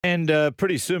And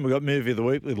pretty soon we've got Movie of the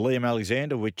Week with Liam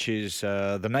Alexander, which is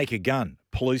The Naked Gun,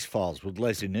 Police Files with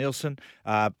Leslie Nielsen.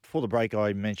 Before the break,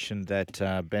 I mentioned that,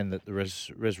 Ben, that the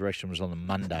resurrection was on the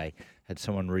Monday. Had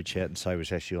someone reach out and say it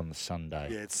was actually on the Sunday.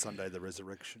 Yeah, it's Sunday, the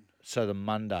resurrection. So the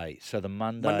Monday.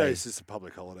 Monday's just a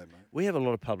public holiday, mate. We have a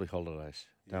lot of public holidays,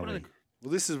 don't we?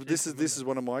 Well, this is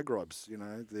one of my gripes. You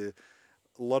know, a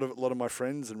lot of my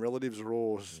friends and relatives are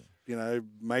all,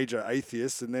 major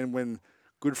atheists, and then when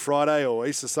Good Friday or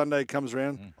Easter Sunday comes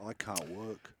around, I can't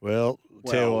work. Well,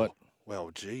 tell you what. Well,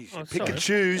 geez, Oh, pick sorry. and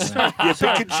choose. You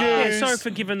pick and choose. Yeah, sorry for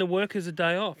giving the workers a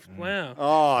day off. Wow.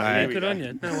 Oh, Mate. here we Good go. on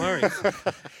you. No worries.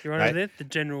 You're Mate. over there, the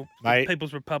general Mate.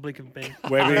 People's Republic of Ben.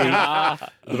 The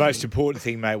most important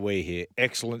thing, mate, we hear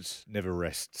excellence never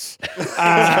rests.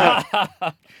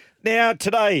 Now,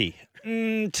 today,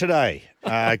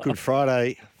 Good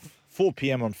Friday, 4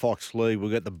 p.m. on Fox League,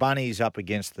 we've got the Bunnies up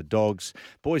against the Dogs.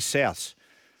 Boys Souths,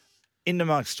 in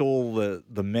amongst all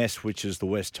the mess, which is the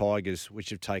West Tigers, which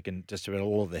have taken just about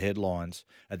all of the headlines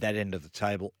at that end of the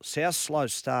table, South's slow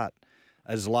start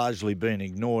has largely been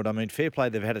ignored. I mean, fair play,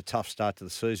 they've had a tough start to the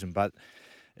season, but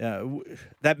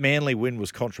that Manly win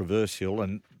was controversial,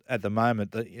 and at the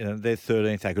moment, they're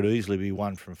 13th. They could easily be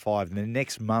 1 from 5. And the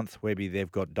next month, Webby,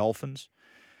 they've got Dolphins,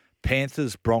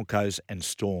 Panthers, Broncos, and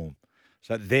Storm.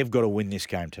 So they've got to win this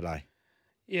game today.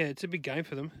 Yeah, it's a big game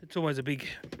for them. It's always a big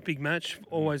match.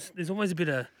 There's always a bit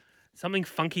of something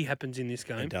funky happens in this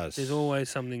game. It does. There's always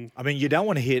something. I mean, you don't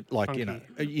want to hit Funky.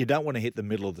 you don't want to hit the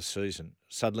middle of the season.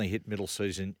 Suddenly hit middle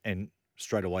season, and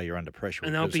straight away you're under pressure.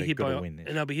 And they'll because be they've hit got by to win this.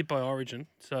 and they'll be hit by Origin.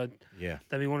 So Yeah.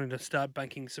 they'll be wanting to start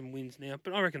banking some wins now.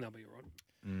 But I reckon they'll be all right.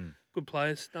 Good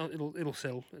players. It'll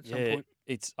settle at some point.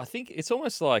 I think it's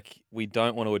almost like we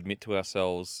don't want to admit to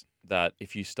ourselves that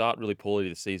if you start really poorly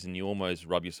this season, you almost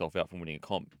rub yourself out from winning a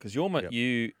comp. Because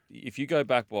if you go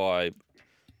back by,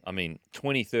 20,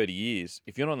 30 years,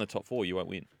 if you're not in the top 4, you won't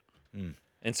win.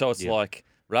 And so it's like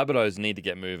Rabbitohs need to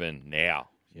get moving now.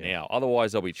 Now,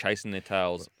 otherwise they'll be chasing their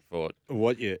tails for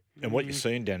What you're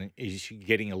seeing, Dan, is you're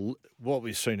getting what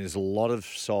we've seen is a lot of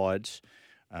sides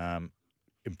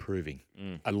improving.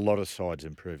 A lot of sides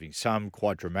improving. Some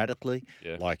quite dramatically,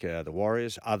 like the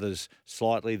Warriors. Others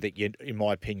slightly that, in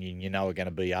my opinion, are going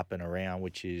to be up and around,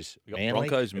 which is You got Manly.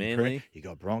 Broncos, Manly. You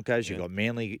got Broncos. You got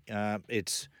Manly.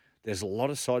 There's a lot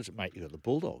of sides, mate. You got the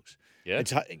Bulldogs. Yeah.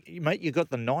 Mate, you got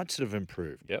the Knights that have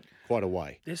improved. Yep. Quite a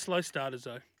way. They're slow starters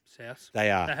though, South. They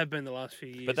are. They have been the last few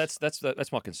years. But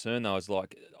that's my concern though. Is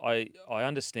like I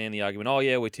understand the argument. Oh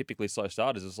yeah, we're typically slow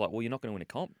starters. It's like, well, you're not going to win a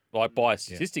comp. Like by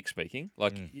statistics speaking,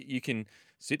 like you can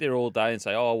sit there all day and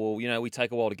say, oh well, we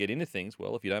take a while to get into things.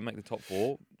 Well, if you don't make the top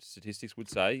 4, statistics would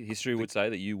say, history would say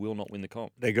that you will not win the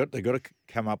comp. They got to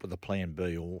come up with a plan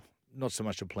B, or not so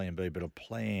much a plan B, but a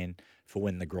plan for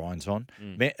when the grind's on.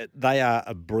 They are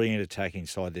a brilliant attacking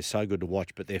side. They're so good to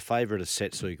watch, but their favourite is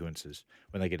set sequences.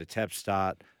 When they get a tap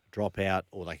start, drop out,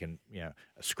 or they can, a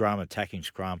scrum, attacking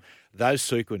scrum. Those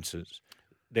sequences,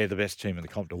 they're the best team in the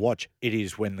comp to watch. It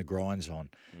is when the grind's on.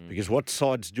 Because what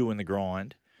sides do in the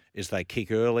grind is they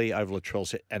kick early over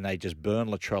Latrell and they just burn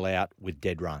Latrell out with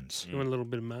dead runs. You want a little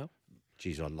bit of mail?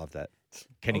 Geez, I love that.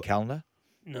 Kenny Callender?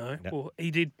 No. Well,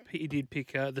 he did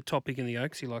pick the top pick in the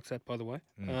Oaks. He likes that, by the way.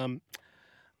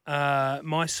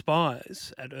 My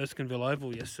spies at Erskineville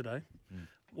Oval yesterday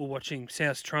were watching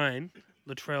South train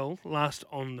Latrell last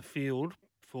on the field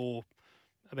for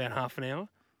about half an hour,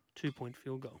 2-point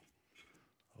field goal.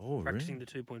 Oh, Practicing really?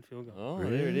 the 2-point field goal. Oh,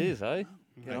 there it is, eh?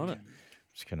 Get on it.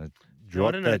 Just going to No, I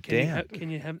drop don't know. that down. Can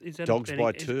you have? Is that Dogs a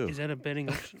by betting, 2. Is that a betting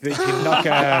option? They can knock.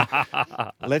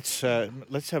 Let's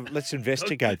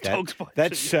investigate that. Dogs by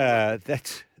That's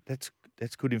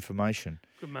good information.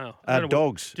 Good mail. I don't know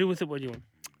Dogs. do with it what you want.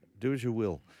 Do as you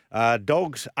will.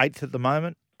 Dogs 8th at the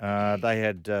moment. They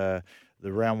had the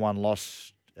round 1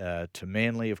 loss to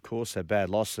Manly, of course, a bad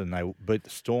loss, and they beat the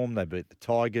Storm. They beat the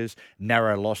Tigers.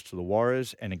 Narrow loss to the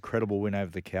Warriors. An incredible win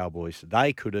over the Cowboys.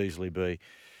 They could easily be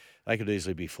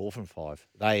 4 from 5.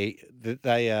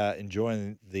 They are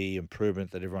enjoying the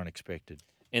improvement that everyone expected.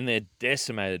 And they're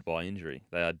decimated by injury.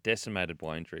 They are decimated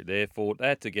by injury. Therefore, they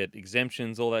had to get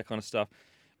exemptions, all that kind of stuff.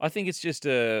 I think it's just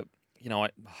I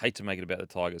hate to make it about the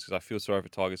Tigers because I feel sorry for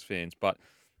Tigers fans, but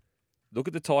look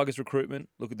at the Tigers recruitment,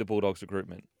 look at the Bulldogs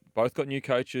recruitment. Both got new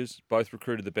coaches, both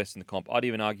recruited the best in the comp. I'd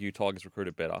even argue Tigers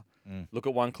recruited better. Look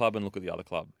at one club and look at the other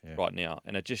club right now.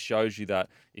 And it just shows you that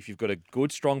if you've got a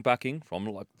good, strong backing from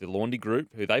like the Laundry Group,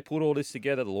 who they put all this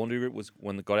together, the Laundry Group was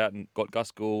when they got out and got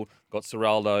Gus Gould, got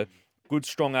Serraldo, good,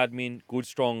 strong admin, good,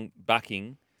 strong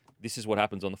backing, this is what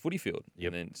happens on the footy field.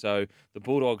 Yep. And then, so the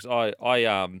Bulldogs, I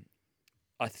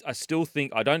still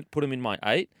think, I don't put them in my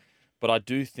 8, but I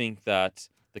do think that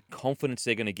the confidence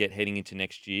they're going to get heading into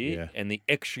next year, Yeah. and the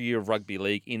extra year of rugby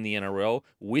league in the NRL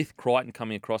with Crichton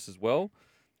coming across as well,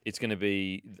 it's going to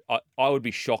be. I would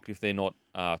be shocked if they're not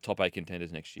top 8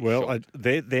 contenders next year. Well, Shocked.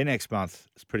 their next month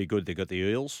is pretty good. They've got the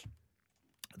Eels,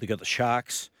 they've got the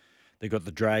Sharks, they've got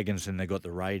the Dragons, and they've got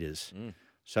the Raiders.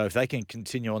 So if they can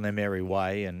continue on their merry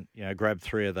way and grab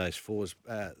three of those 4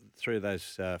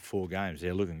 games,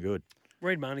 they're looking good.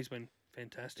 Reid Marnie's been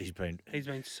fantastic. He's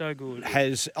been so good.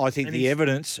 I think And the he's-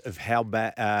 evidence of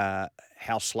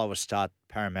how slow a start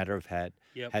Parramatta have had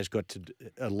Yep. has got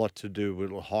a lot to do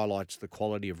with highlights the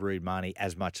quality of Reid Marnie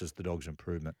as much as the Dogs'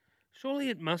 improvement. Surely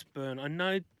it must burn. I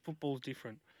know football's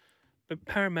different, but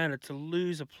Parramatta to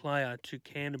lose a player to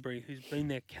Canterbury who's been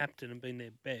their captain and been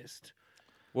their best,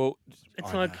 Well, it's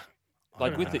I like. know. I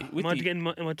like don't with know. the with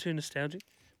am I too nostalgic?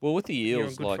 with the Here on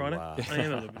Eels, Good like Friday? wow. I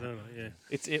am a little bit, don't I?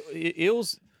 Yeah.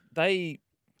 Eels,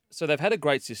 they've had a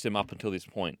great system up until this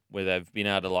point where they've been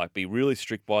able to like be really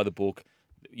strict by the book.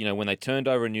 When they turned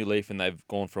over a new leaf and they've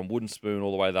gone from wooden spoon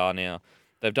all the way they are now,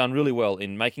 they've done really well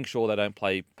in making sure they don't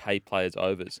pay players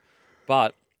overs.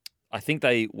 But I think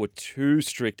they were too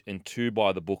strict and too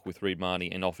by the book with Reid Marnie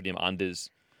and offered him unders,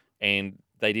 and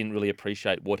they didn't really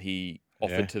appreciate what he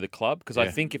offered Yeah. to the club. Because Yeah.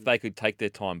 I think if they could take their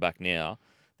time back now,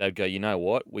 they'd go, you know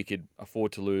what, we could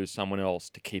afford to lose someone else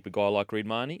to keep a guy like Reid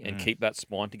Marnie and keep that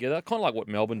spine together. Kind of like what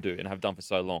Melbourne do and have done for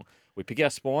so long. We pick our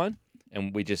spine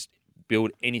and we just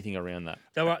build anything around that.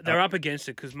 They're up against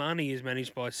it because Marnie is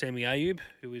managed by Sammy Ayub,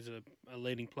 who is a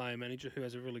leading player manager who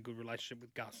has a really good relationship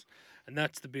with Gus. And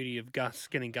that's the beauty of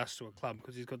getting Gus to a club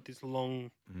because he's got this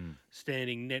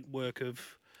long-standing network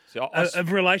of So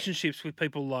of relationships with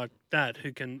people like that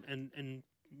who can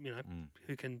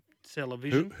who can sell a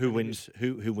vision. Who wins?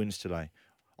 Who wins today?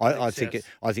 I think South.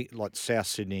 I think like South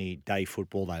Sydney day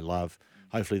football they love.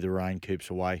 Hopefully the rain keeps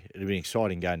away. It'll be an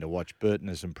exciting game to watch. Burton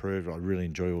has improved. I really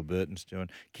enjoy what Burton's doing.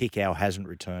 Kickow hasn't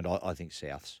returned. I think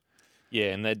Souths.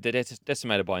 Yeah, and they're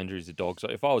decimated by injuries, the Dogs. So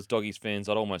if I was Doggies fans,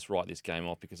 I'd almost write this game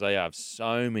off because they have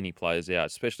so many players out,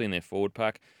 especially in their forward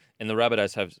pack. And the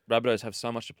Rabbitohs have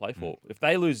so much to play for. If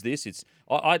they lose this,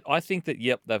 I think that,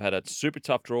 they've had a super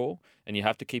tough draw, and you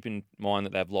have to keep in mind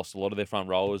that they've lost a lot of their front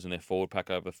rowers and their forward pack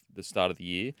over the start of the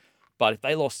year. But if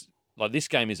they lost, like this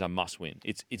game is a must-win.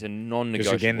 It's a non-negotiable.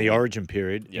 Because again, the origin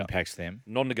period Yeah. impacts them.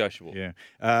 Non-negotiable. Yeah.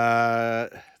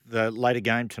 The later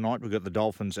game tonight, we've got the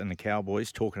Dolphins and the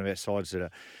Cowboys. Talking about sides that are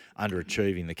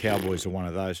underachieving, the Cowboys are one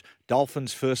of those.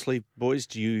 Dolphins, firstly, boys,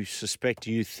 do you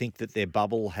think that their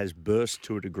bubble has burst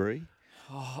to a degree?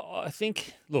 I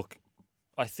think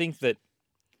that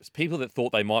people that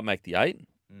thought they might make the 8,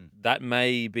 that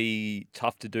may be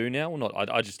tough to do now. Or not.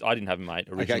 I didn't have them 8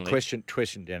 originally. Okay,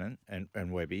 question, Denon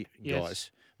and Webby, Yes.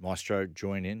 guys. Maestro,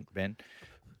 join in, Ben.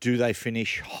 Do they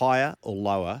finish higher or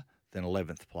lower than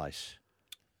 11th place?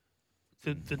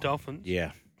 The Dolphins,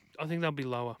 Yeah. I think they'll be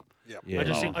lower. Yeah.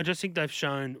 I just think they've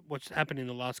shown what's happened in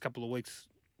the last couple of weeks.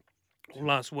 Or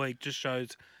last week just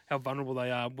shows how vulnerable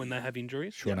they are when they have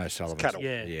injuries. Sean O'Sullivan. cattle.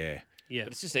 Yeah. Yeah. Yeah.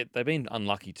 But it's just that they've been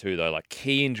unlucky too, though. Like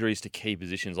key injuries to key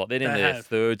positions. Like they're in They their have.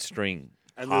 third string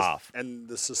And half.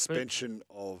 the suspension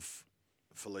of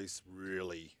Felice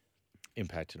really,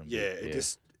 Impacted them.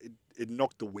 it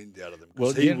knocked the wind out of them. 'Cause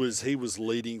Well, he yeah. was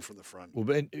leading from the front. Well,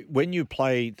 Ben, when you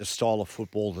play the style of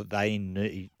football that they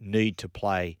need to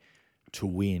play to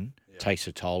win, takes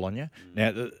a toll on you.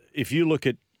 Now, if you look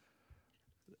at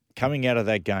coming out of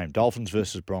that game, Dolphins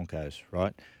versus Broncos,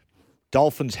 right?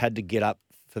 Dolphins had to get up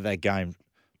for that game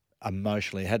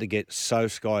emotionally, had to get so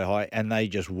sky high, and they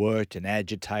just worked and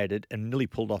agitated and nearly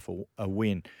pulled off a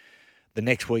win. The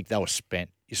next week, they were spent.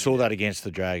 You saw that against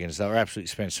the Dragons. They were absolutely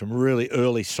spent. Some really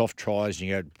early soft tries. And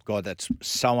you go, God, that's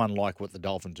so unlike what the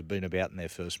Dolphins have been about in their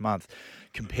first month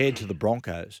compared to the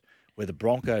Broncos, where the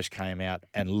Broncos came out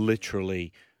and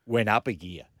literally went up a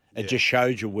gear. It just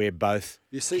showed you where both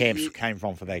camps came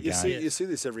from for that game. You see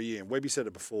this every year, and Webby said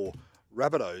it before.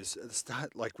 Rabbitohs at the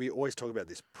start, like we always talk about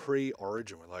this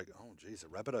pre-Origin. We're like, oh, geez, the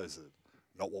Rabbitohs are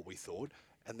not what we thought.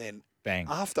 And then Bang.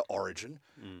 after Origin,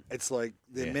 it's like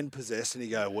they're Yeah. men possessed, and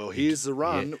you go, well, here's the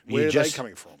run. You Where are they just-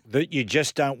 coming from? That you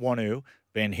just don't want to,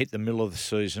 Ben, hit the middle of the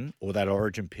season or that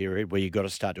origin period where you've got to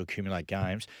start to accumulate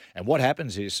games. And what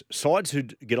happens is sides who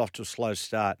get off to a slow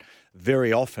start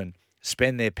very often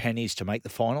spend their pennies to make the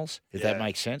finals, if that Yeah.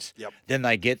 makes sense. Yep. Then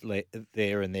they get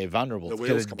there and they're vulnerable. The because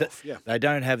wheels come off, yeah. They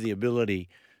don't have the ability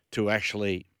to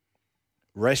actually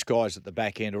rest guys at the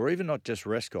back end or even not just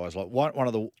rest guys. Like one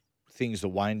of the things that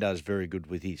Wayne does very good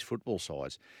with his football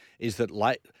sides is that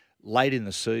late in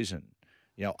the season,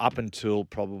 up until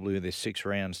probably there's 6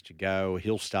 rounds to go,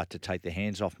 he'll start to take the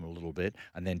hands off him a little bit,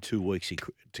 and then 2 weeks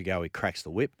to go, he cracks the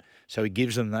whip. So he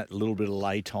gives them that little bit of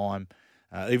lay time,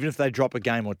 even if they drop a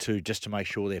game or two, just to make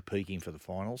sure they're peaking for the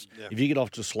finals. Yeah. If you get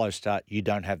off to a slow start, you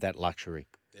don't have that luxury.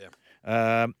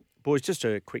 Yeah. Boys, just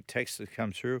a quick text that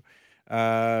comes through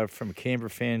from a Canberra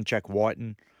fan, Jack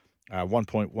Whiten,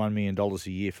 $1.1 million a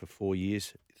year for 4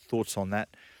 years. Thoughts on that?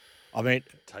 I mean,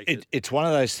 it's one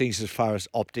of those things as far as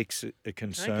optics are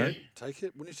concerned. Take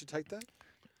it. Wouldn't you take that?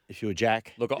 If you're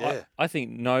Jack. Look, Yeah. I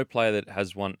think no player that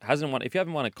hasn't won. If you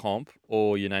haven't won a comp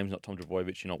or your name's not Tom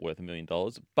Trbojevic, you're not worth $1 million.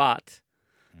 But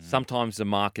sometimes the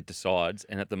market decides,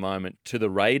 and at the moment, to the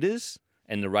Raiders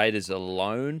and the Raiders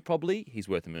alone, probably he's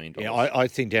worth $1 million. Yeah, I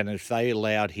think, Dan, if they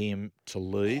allowed him to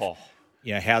leave,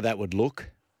 how that would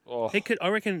look. I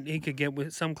reckon he could get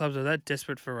with some clubs are that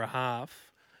desperate for a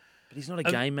half. But he's not a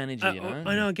game manager, you know.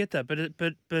 I know, I get that, but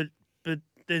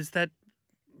there's that.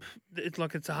 It's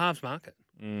like it's a halves market.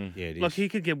 Yeah, it is. Like he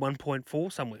could get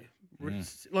 1.4 somewhere.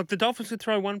 Like the Dolphins could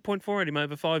throw 1.4 at him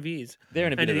over 5 years. They're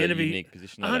in a bit And of at the a end unique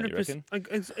position, though, don't you reckon?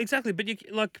 Exactly, but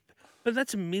but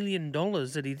that's $1 million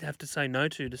that he'd have to say no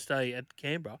to stay at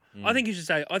Canberra. I think he should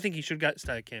say. I think he should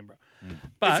stay at Canberra.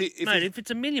 But if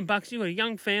it's $1 million, you've got a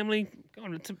young family.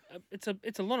 God,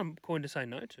 it's a lot of coin to say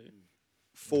no to.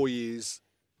 4 years,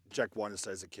 Jack Whiten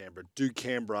stays at Canberra. Do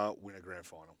Canberra win a grand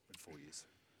final in 4 years?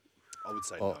 I would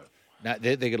say no. No,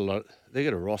 they got a lot. They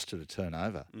got a roster to turn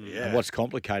over. Yeah. And what's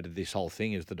complicated this whole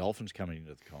thing is the Dolphins coming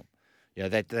into the comp.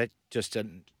 That just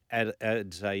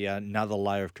adds another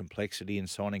layer of complexity in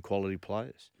signing quality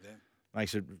players. Yeah.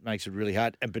 Makes it really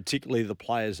hard, and particularly the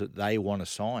players that they want to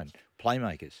sign,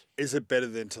 playmakers. Is it better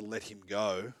than to let him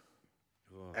go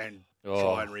and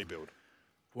try and rebuild?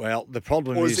 Well, the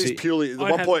problem Or is is this purely the I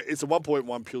 1 have- point? It's a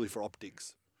 1.1 purely for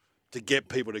optics to get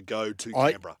people to go to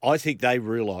Canberra. I think they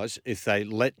realise if they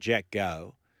let Jack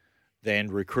go, then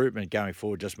recruitment going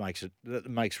forward just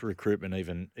makes recruitment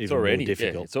even more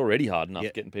difficult. It's already hard enough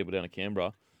getting people down to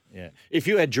Canberra. Yeah. If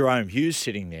you had Jerome Hughes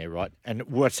sitting there, right, and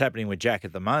what's happening with Jack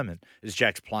at the moment is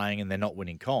Jack's playing and they're not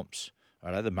winning comps.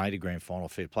 Right, they made a grand final,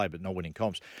 fair play, but not winning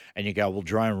comps. And you go, well,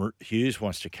 Jerome Hughes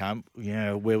wants to come.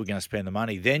 Where we're going to spend the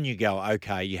money. Then you go,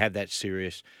 okay, you have that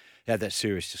serious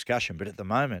discussion. But at the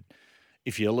moment,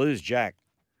 if you lose Jack,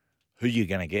 who are you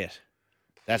going to get?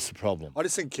 That's the problem. I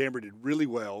just think Canberra did really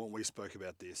well, and we spoke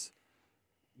about this.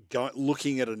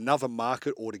 Looking at another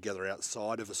market altogether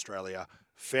outside of Australia,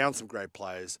 found some great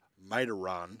players, made a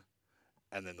run,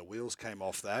 and then the wheels came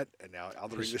off that, and now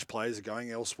other English players are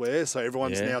going elsewhere, so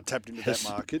everyone's now tapped into that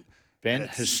market. Ben,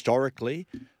 historically,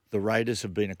 the Raiders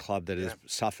have been a club that has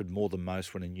suffered more than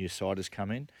most when a new side has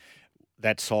come in.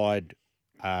 That side,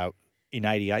 in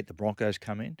 '88, the Broncos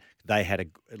come in. They had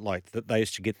they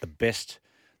used to get the best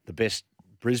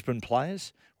Brisbane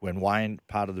players. When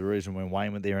part of the reason when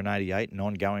Wayne went there in '88 and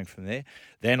ongoing from there.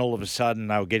 Then all of a sudden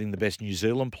they were getting the best New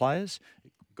Zealand players,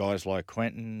 guys like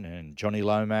Quentin and Johnny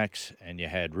Lomax, and you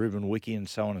had Ruben Wiki and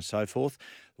so on and so forth.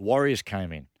 The Warriors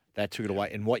came in. That took it away.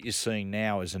 And what you're seeing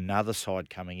now is another side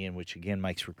coming in, which again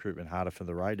makes recruitment harder for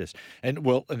the Raiders. And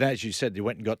as you said, they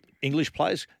went and got English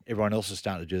players. Everyone else is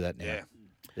starting to do that now. Yeah.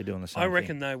 They're doing the same I thing.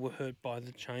 reckon they were hurt by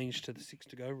the change to the 6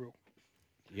 to go rule.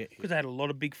 Yeah. Because they had a lot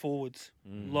of big forwards,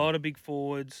 and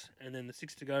then the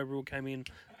 6 to go rule came in.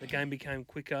 The game became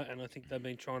quicker, and I think they've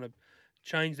been trying to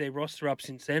change their roster up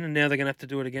since then, and now they're going to have to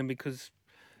do it again because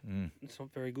it's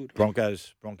not very good.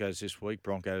 Broncos this week.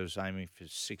 Broncos aiming for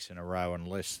 6 in a row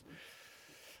unless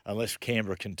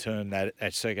Canberra can turn that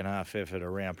second half effort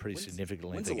around pretty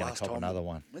significantly. They're going to top another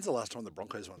one. When's the last time the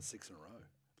Broncos won 6 in a row?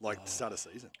 Like the start of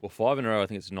season? Well, 5 in a row, I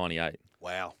think it's 98.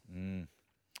 Wow.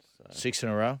 6 in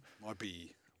a row? Might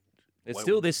be There's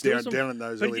still some, down in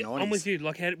those But early 90s. I'm with you.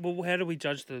 Like, how do we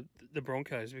judge the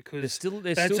Broncos? Because there's still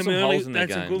they had some holes in their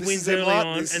some game. good This wins is them early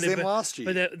la- on. this is them last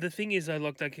year. But the thing is, though,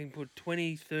 like they can put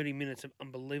 20, 30 minutes of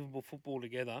unbelievable football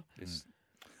together.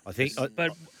 I think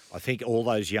But I think all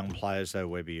those young players, though,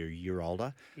 Webby, are a year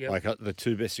older. Yep. Like the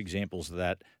two best examples of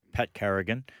that, Pat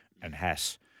Carrigan and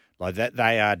Haas. Like that,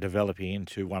 they are developing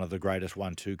into one of the greatest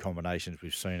 1-2 combinations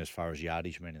we've seen as far as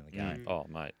yardage men in the game. Oh,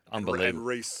 mate, And unbelievable.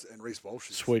 Reese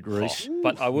Walsh. Sweet Reese.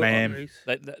 But I will. Man.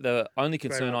 The only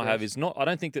concern I have Reese. is not. I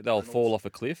don't think that they'll fall off a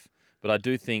cliff. But I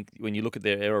do think when you look at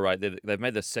their error rate, they've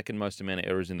made the second most amount of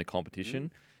errors in the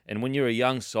competition. And when you're a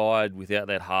young side without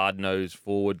that hard-nosed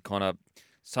forward kind of,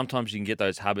 sometimes you can get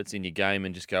those habits in your game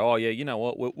and just go, oh, yeah, you know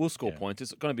what, we'll score points.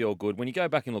 It's going to be all good. When you go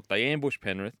back and look, they ambushed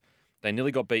Penrith. They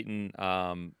nearly got beaten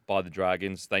by the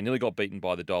Dragons. They nearly got beaten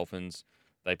by the Dolphins.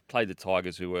 They played the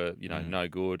Tigers, who were, no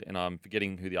good. And I'm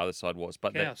forgetting who the other side was.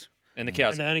 But Cows. And the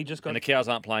Cows And they only just got. and the Cows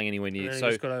aren't playing anywhere and they near. only So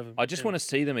just got over. I just Yeah. want to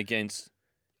see them against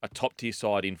a top tier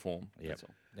side in form. Yep. That's all.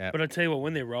 Yeah, But I tell you what,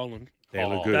 when they're rolling, they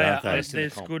look Oh, good, they aren't are. they? Best in the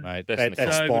There's comp. good. Mate, Best in that, the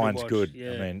that So good to spine's watch, good.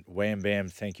 yeah. I mean, wham bam,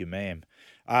 thank you, ma'am.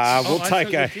 We'll I take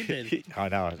so a. good did I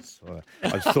know. I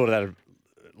just thought of that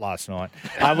last night.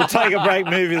 We'll take a break.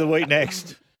 Movie of the week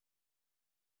next.